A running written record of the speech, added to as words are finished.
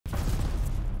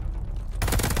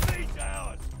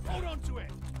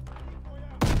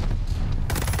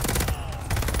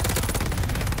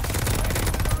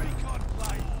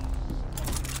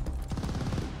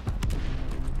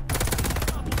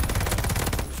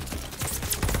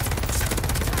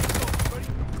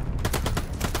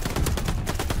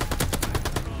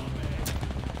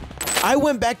I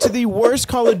went back to the worst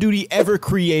Call of Duty ever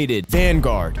created,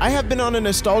 Vanguard. I have been on a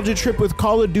nostalgia trip with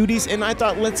Call of Duties, and I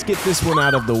thought, let's get this one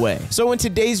out of the way. So in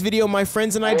today's video, my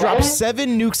friends and I dropped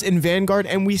 7 nukes in Vanguard,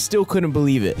 and we still couldn't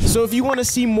believe it. So if you want to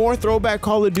see more throwback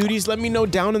Call of Duties, let me know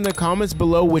down in the comments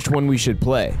below which one we should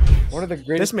play. One of the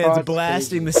greatest. This man's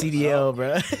blasting the CDL,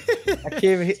 bro. I can't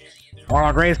even hit.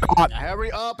 Oh, Gray's caught.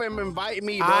 Hurry up and invite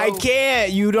me, bro. I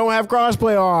can't. You don't have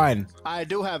crossplay on. I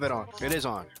do have it on. It is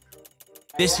on.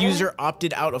 This user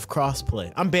opted out of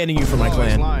crossplay. I'm banning you from my He's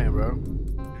clan. lying, bro.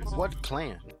 What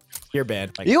clan? You're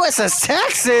banned. Like, USS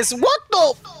Texas? What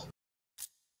the?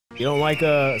 you don't like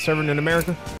serving in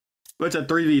America? It's a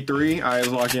 3v3. All right, let's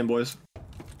lock in, boys.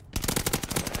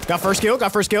 Got first kill.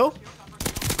 Got first kill.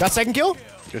 Got second kill.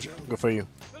 Good for you.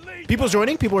 People's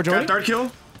joining. People are joining. Got third kill.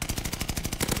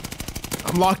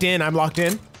 I'm locked in. I'm locked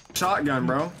in. Shotgun,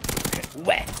 bro.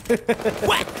 What?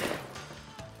 What?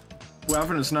 Wait, I'm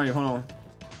finna snipe. Hold on.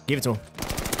 Give it to him.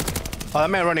 Oh, that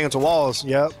man running into walls.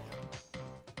 Yep.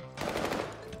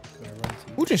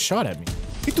 Who just shot at me?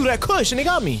 He threw that kush and he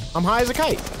got me. I'm high as a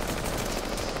kite.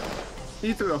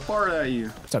 He threw a fart at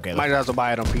you. It's okay. Might have to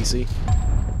buy it on PC.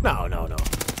 No.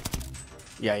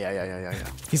 Yeah.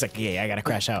 He's like, yeah, I gotta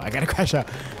crash out. I gotta crash out.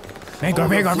 Oh,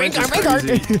 Vanguard.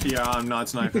 yeah, I'm not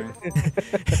sniping.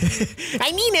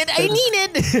 I need it.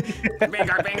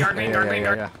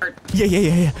 Vanguard.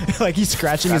 Yeah. Like he's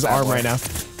scratching his arm right now.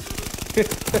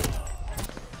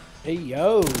 Hey,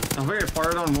 yo. I'm very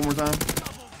fired on one more time.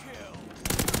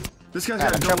 This guy's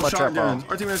got a double shotgun.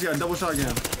 Our teammate's got a double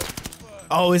shotgun.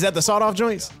 Oh, is that the sawed-off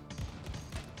joints?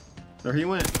 There he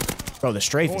went. Bro, the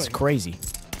strafe is crazy.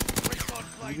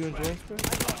 You doing drinks, bro?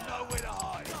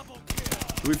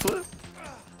 Do we flip?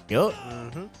 Yup.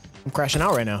 I'm crashing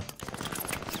out right now.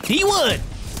 He won.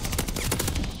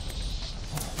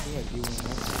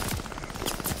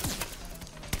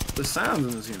 The sounds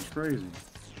in this game is crazy.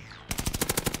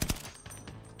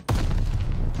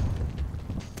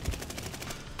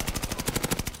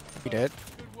 He dead.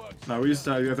 No, we just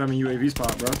have them in UAV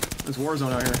spot, bro. It's war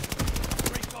zone out here.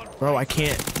 Bro, I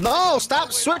can't. No,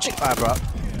 stop switching. All right, bro.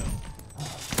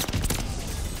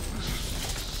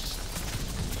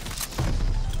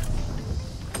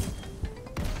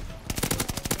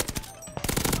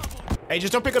 Hey,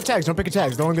 just don't pick up tags. Don't pick up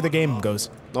tags. Don't look where the game goes.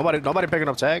 Nobody picking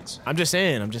up tags. I'm just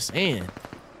saying.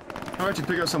 How about you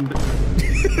pick up some?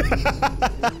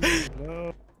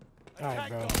 No. Alright,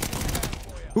 bro.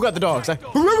 Who got the dogs?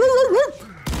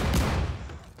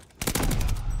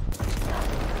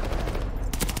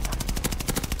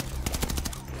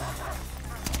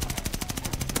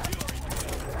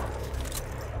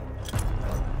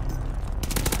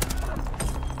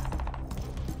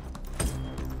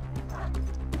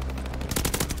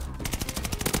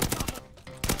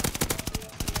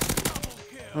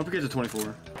 I hope he gets a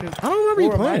 24. I don't remember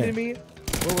you playing.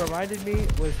 What reminded me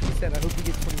was he said, I hope you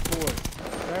get 24.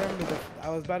 I remember I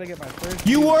was about to get my first.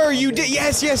 You were. You did.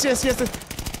 Yes.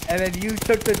 And then you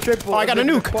took the triple. Oh, I got a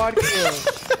nuke. Quad kill.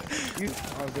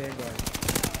 Oh, Vanguard.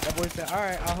 That boy said, all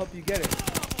right, I'll help you get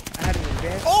it. I had an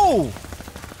advantage. Oh!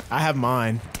 I have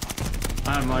mine.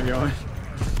 I have mine going.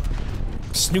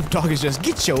 Snoop Dogg is just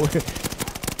get your.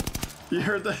 You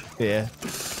heard that? Yeah.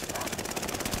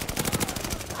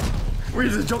 We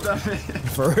just jumped that man.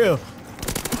 For real.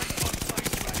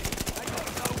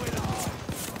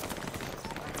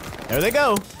 There they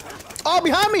go. Oh,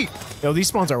 behind me. Yo, these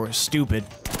spawns are stupid.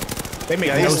 They make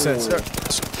no these- sense.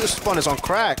 This spawn is on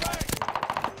crack.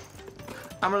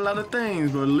 I'm a lot of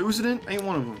things, but losing it ain't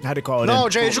one of them. I had to call it in. No,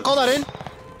 Jay, you should call that in.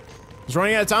 He's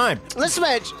running out of time. Let's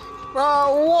match.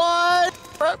 Bro, what?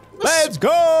 Let's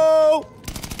go!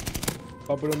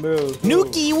 Up in the middle.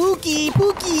 Nookie, wookie,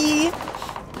 pookie.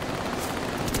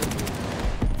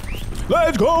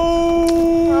 Let's go!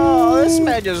 Oh, this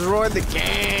man just ruined the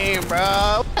game,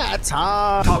 bro. That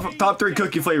time. Top 3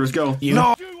 cookie flavors, go. You.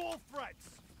 No.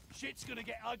 Shit's gonna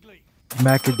get ugly.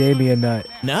 Macadamia nut.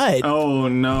 Nut. Oh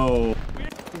no.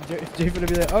 Jay gonna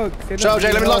be like, oh, Shut up,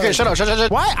 Jay. Let me lock in. Shut up. Shut.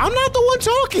 Why? I'm not the one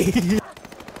talking.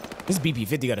 This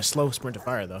BP-50 got a slow sprint to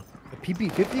fire, though. The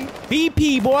PP-50?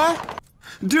 BP, boy.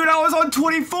 Dude, I was on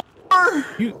 24.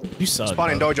 You suck.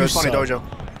 Spawning bro. dojo. You Spawning suck. dojo.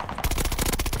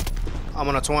 I'm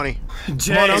on a 20.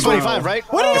 Jay, Come on, it's 25, right?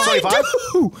 What did It's I 25?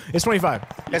 do? It's 25.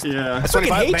 Yeah. It's fucking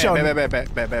 25. hate y'all.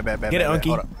 Bet. Get it, Unky.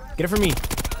 Hold up. Get it for me.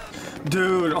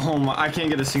 Dude, oh my, I can't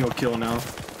get a single kill now.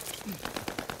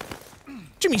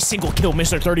 Jimmy single kill,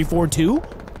 Mr. 34-2.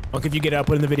 Unky, if you get it, I'll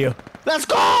put it in the video. Let's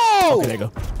go! Okay, there you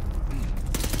go.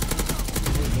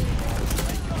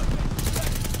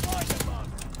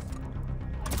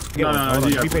 No, Hold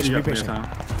on. you Be got patient.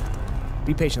 time.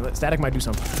 Be patient. Static might do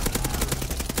something.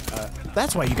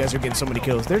 That's why you guys are getting so many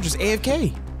kills. They're just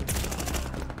AFK.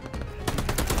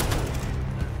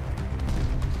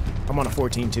 I'm on a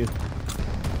 14 too.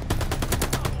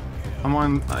 I'm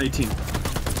on 18.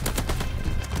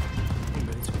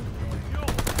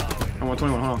 I'm on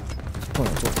 21, hold on.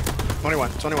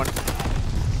 21.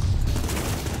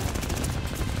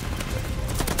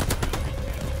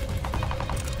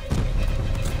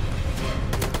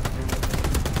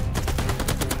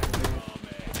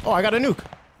 Oh, I got a nuke.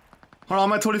 Hold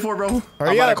on, I'm at 24, bro.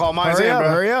 Hurry about up. to call mine hurry in, up,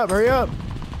 bro. hurry up.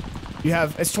 You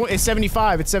have, it's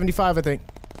 75. It's 75, I think.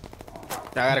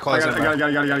 Yeah, I gotta call I this got in, bro.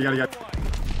 it.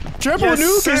 Triple Yes,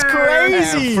 nuke is sir.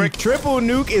 crazy. Yeah, frick. Triple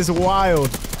nuke is wild.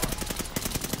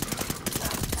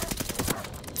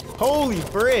 Holy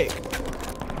frick.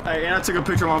 Hey, and I took a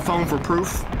picture of my phone for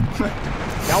proof.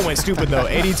 Y'all went stupid though.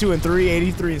 82 and 3,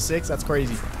 83 and 6. That's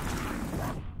crazy.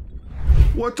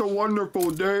 What a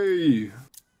wonderful day.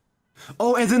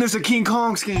 Oh, and then there's a King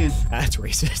Kong skin. That's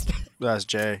racist. That's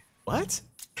Jay. What?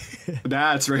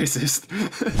 That's racist.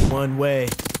 One way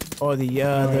or the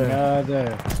other.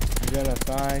 Another. You're gonna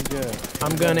find you.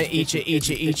 I'm gonna eat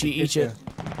you.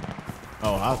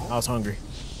 Oh, I was hungry.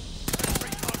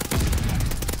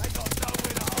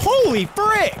 Holy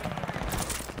frick!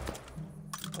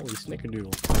 Holy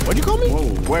snickerdoodle. What'd you call me?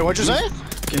 Whoa. Wait, what'd you say?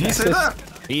 Can he say that?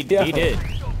 He Yo. did.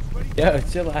 Yo,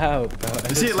 chill out, bro.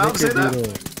 Is he allowed to say that?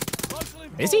 Snickerdoodle.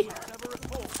 Is he?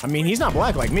 I mean, he's not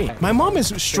black like me. My mom is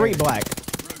straight black.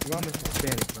 Your mom is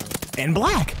Hispanic, bro. And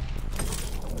black.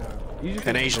 You just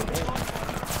An Asian.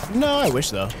 No, I wish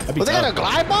though. That'd be But they got a tough.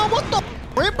 glide bomb? What the?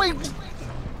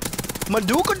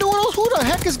 Maduka doing those? Who the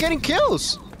heck is getting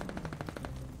kills?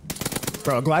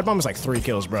 Bro, a glide bomb is like 3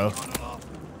 kills, bro.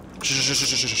 What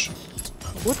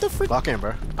the frick? Lock in,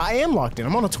 bro. I am locked in.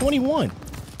 I'm on a 21.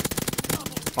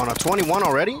 On a 21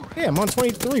 already? Yeah, I'm on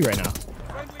 23 right now.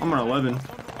 I'm on 11.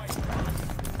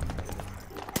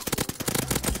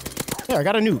 Yeah, I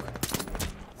got a nuke.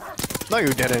 No, you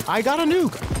didn't. I got a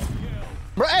nuke.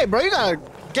 Bro, hey, bro, you gotta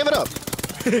give it up.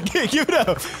 Give it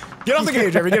up. Get off the game,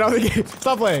 Trevor. Get off the game.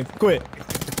 Stop playing. Quit.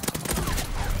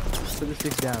 put the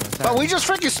sticks down. But we just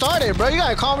freaking started, bro. You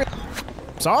gotta call me.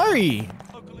 Sorry.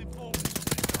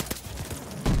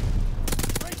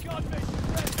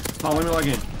 Oh, let me log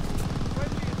in.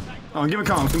 Oh, give me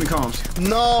comms. Give me comms.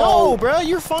 No, bro,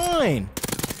 you're fine.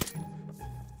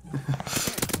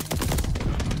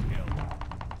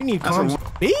 You need That's comms.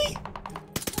 a B?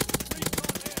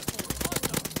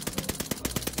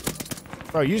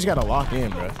 Bro, you just gotta lock in,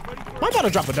 bro. I gotta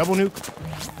drop a double nuke.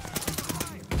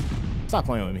 Stop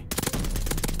playing with me.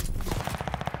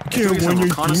 Can we get some When you're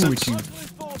reconnaissance? doing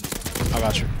I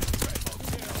got you.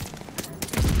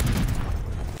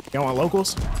 Y'all want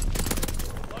locals?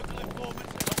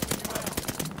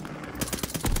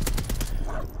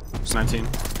 It's 19.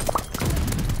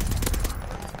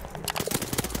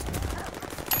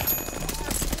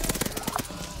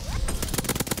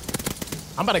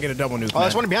 I'm about to get a double nuke. Oh, I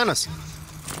just man. want to be honest.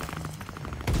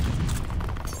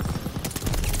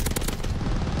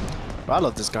 Bro, I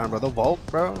love this gun, bro. The Volk,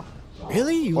 bro.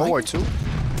 Really? You World like War it? II.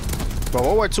 Bro,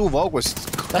 World War II Volk was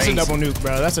crazy. That's a double nuke,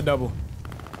 bro. That's a double.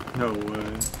 No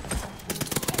way.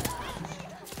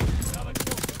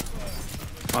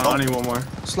 I need one more.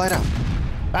 Slide out.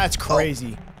 That's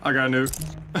crazy. I got a nuke.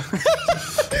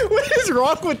 What is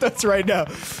wrong with us right now?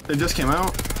 It just came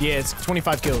out. Yeah, it's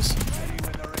 25 kills.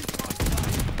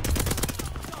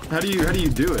 How do you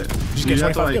do it? Just you get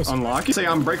have to 25 like kills. unlock it. Say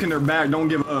I'm breaking their back. Don't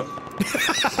give up.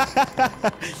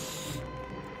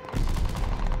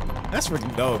 That's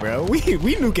freaking dope, bro. We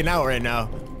nuking out right now.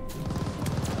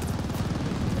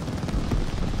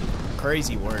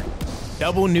 Crazy work.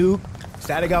 Double nuke.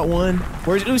 Static got one.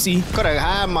 Where's Uzi? Could have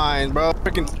had mine, bro.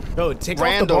 Freaking. Yo, take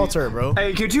Random. off the ball turret, bro.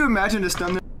 Hey, could you imagine this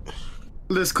thumbnail?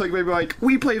 This clickbait be like,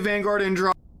 we play Vanguard and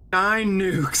drop 9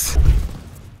 nukes.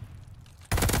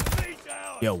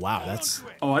 Yo, wow, that's...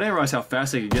 Oh, I didn't realize how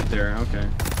fast they could get there. Okay.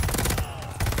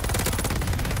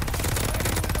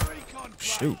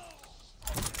 Shoot.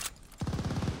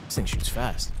 This thing shoots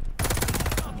fast.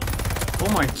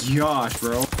 Oh my gosh,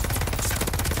 bro.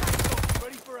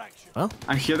 Well,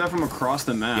 I hear that from across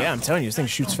the map. yeah, I'm telling you, this thing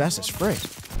shoots fast as frick.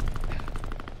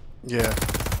 Yeah.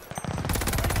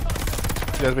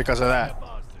 Just because of that.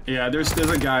 Yeah, there's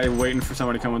a guy waiting for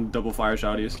somebody to come with double fire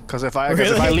shotties. Because if I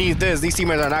Really? leave this, these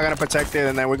teammates are not gonna protect it,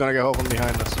 and then we're gonna get home from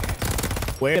behind us.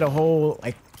 We had a whole,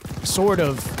 like, sort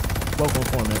of local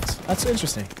formats. That's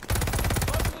interesting.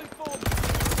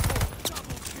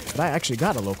 But I actually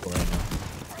got a local right now.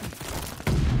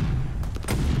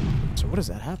 So what does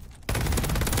that happen?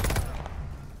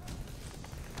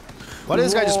 Why did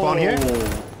this guy just spawn here?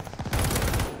 Whoa.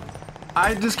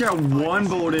 I just got one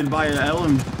bulleted by an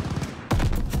LM.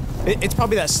 It's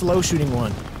probably that slow shooting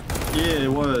one. Yeah,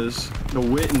 it was the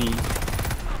Whitney.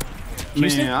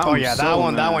 Houston? Man, Oh yeah, that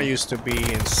one used to be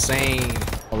insane.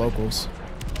 The locals.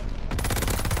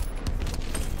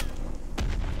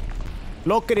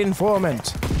 Local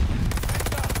informant.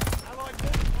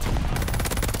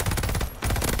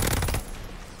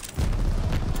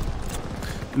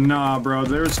 Nah, bro,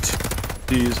 there's two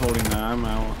D's holding that. I'm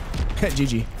out.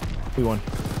 GG. We won.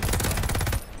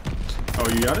 Oh,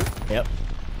 you got it? Yep.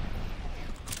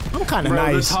 I'm kind of Bro,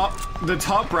 nice. the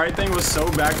top right thing was so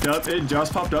backed up, it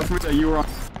just popped up for me that you were on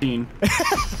 15.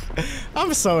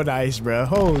 I'm so nice, bro.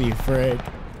 Holy frick.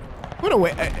 What a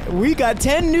way. We got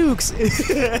 10 nukes.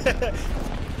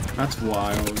 That's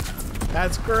wild.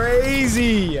 That's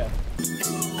crazy.